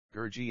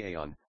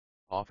Gurgaon,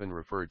 often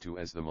referred to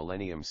as the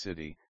Millennium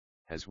City,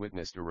 has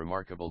witnessed a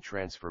remarkable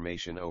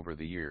transformation over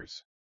the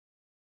years.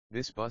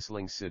 This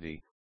bustling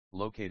city,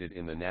 located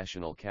in the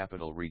National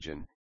Capital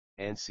Region,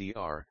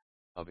 NCR,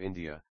 of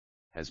India,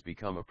 has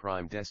become a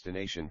prime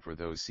destination for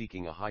those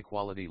seeking a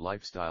high-quality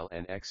lifestyle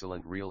and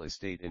excellent real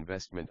estate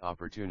investment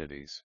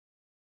opportunities.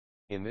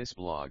 In this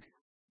blog,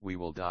 we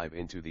will dive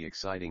into the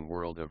exciting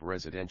world of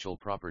residential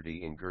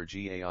property in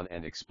Gurgaon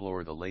and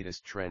explore the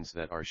latest trends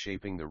that are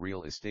shaping the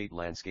real estate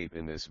landscape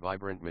in this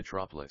vibrant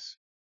metropolis.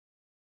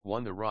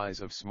 1. The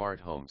rise of smart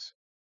homes.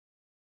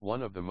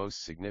 One of the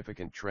most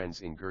significant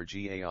trends in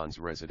Gurgaon's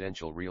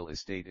residential real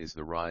estate is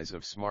the rise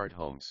of smart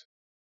homes.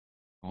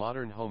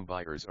 Modern home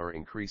buyers are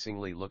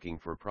increasingly looking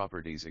for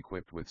properties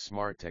equipped with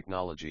smart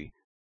technology,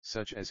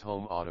 such as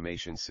home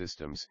automation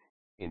systems,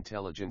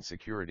 intelligent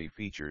security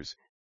features,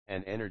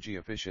 and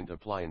energy-efficient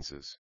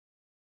appliances.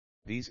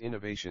 These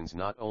innovations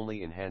not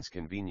only enhance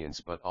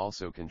convenience but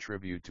also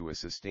contribute to a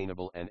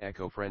sustainable and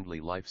eco-friendly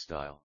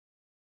lifestyle.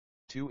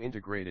 2.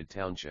 Integrated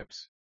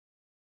townships.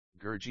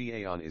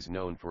 Gurgaon is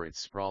known for its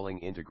sprawling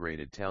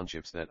integrated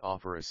townships that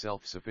offer a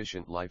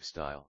self-sufficient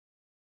lifestyle.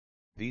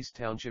 These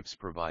townships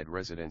provide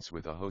residents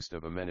with a host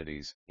of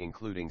amenities,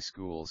 including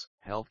schools,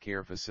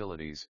 healthcare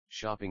facilities,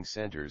 shopping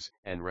centers,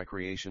 and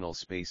recreational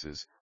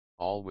spaces,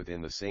 all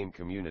within the same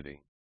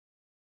community.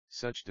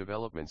 Such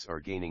developments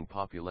are gaining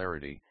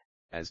popularity,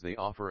 as they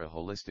offer a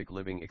holistic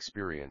living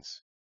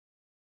experience.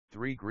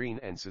 3. Green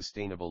and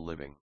sustainable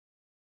living.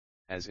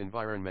 As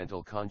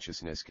environmental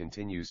consciousness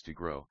continues to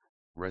grow,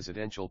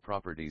 residential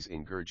properties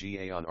in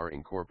Gurgaon are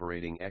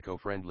incorporating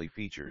eco-friendly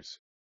features.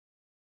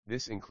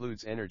 This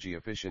includes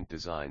energy-efficient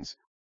designs,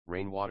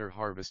 rainwater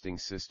harvesting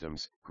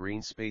systems,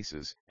 green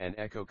spaces, and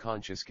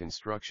eco-conscious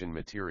construction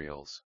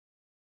materials.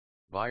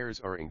 Buyers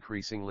are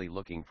increasingly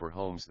looking for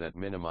homes that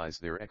minimize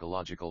their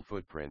ecological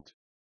footprint.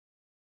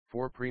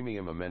 4.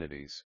 Premium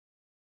amenities.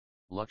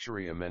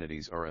 Luxury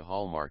amenities are a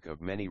hallmark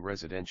of many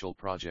residential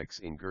projects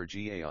in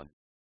Gurgaon.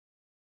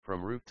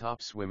 From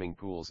rooftop swimming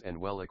pools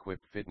and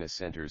well-equipped fitness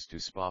centers to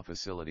spa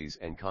facilities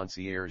and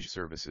concierge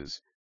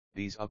services,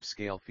 these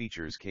upscale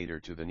features cater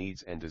to the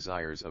needs and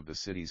desires of the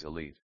city's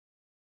elite.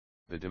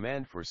 The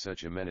demand for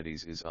such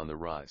amenities is on the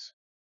rise.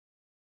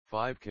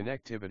 5.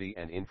 Connectivity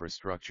and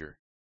infrastructure.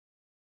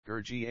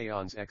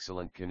 Gurgaon's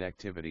excellent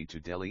connectivity to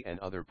Delhi and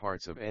other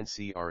parts of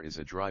NCR is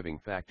a driving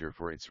factor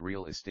for its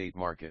real estate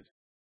market.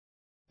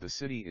 The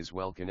city is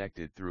well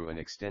connected through an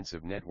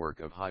extensive network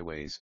of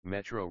highways,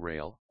 metro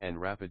rail, and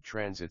rapid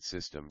transit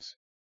systems.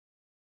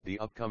 The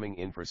upcoming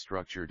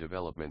infrastructure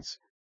developments,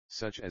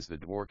 such as the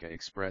Dwarka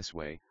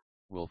Expressway,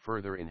 will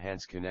further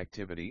enhance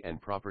connectivity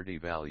and property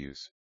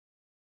values.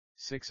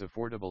 6.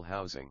 Affordable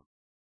housing.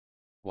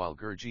 While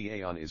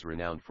Gurgaon is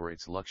renowned for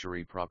its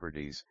luxury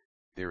properties,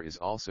 there is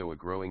also a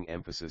growing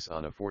emphasis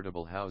on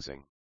affordable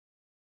housing.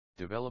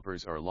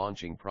 Developers are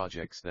launching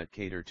projects that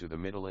cater to the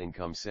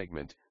middle-income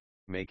segment,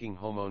 making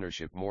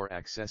homeownership more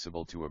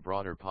accessible to a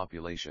broader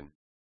population.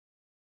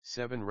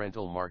 7.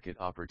 Rental market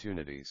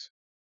opportunities.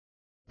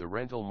 The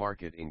rental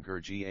market in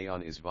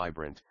Gurgaon is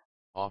vibrant,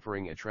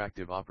 offering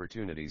attractive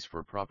opportunities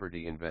for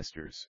property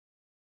investors.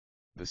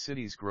 The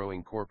city's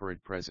growing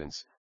corporate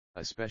presence,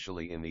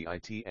 especially in the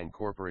IT and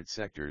corporate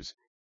sectors,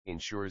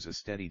 ensures a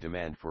steady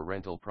demand for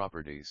rental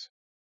properties.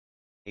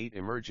 8.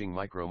 Emerging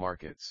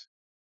micro-markets.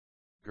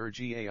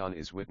 Gurgaon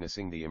is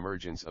witnessing the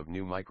emergence of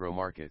new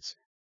micro-markets,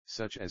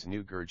 such as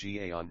New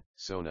Gurgaon,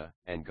 Sona,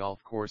 and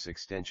Golf Course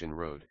Extension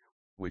Road,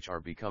 which are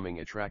becoming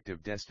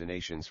attractive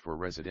destinations for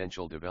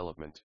residential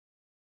development.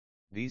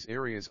 These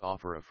areas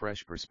offer a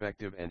fresh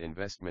perspective and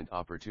investment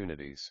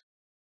opportunities.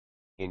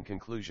 In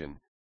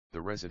conclusion,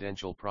 the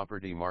residential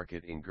property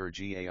market in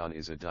Gurgaon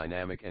is a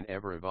dynamic and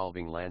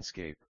ever-evolving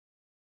landscape.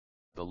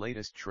 The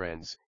latest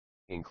trends,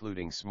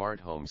 including smart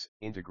homes,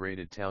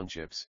 integrated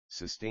townships,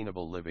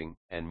 sustainable living,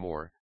 and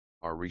more,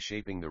 are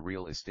reshaping the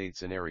real estate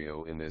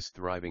scenario in this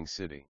thriving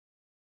city.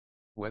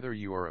 Whether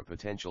you are a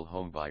potential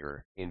home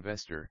buyer,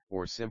 investor,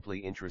 or simply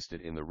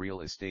interested in the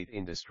real estate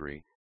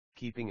industry,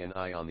 keeping an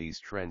eye on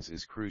these trends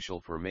is crucial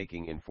for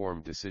making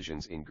informed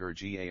decisions in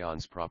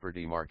Gurgaon's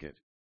property market.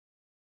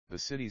 The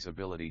city's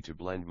ability to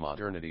blend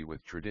modernity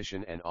with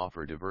tradition and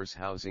offer diverse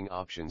housing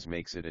options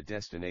makes it a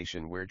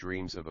destination where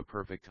dreams of a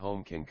perfect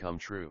home can come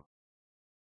true.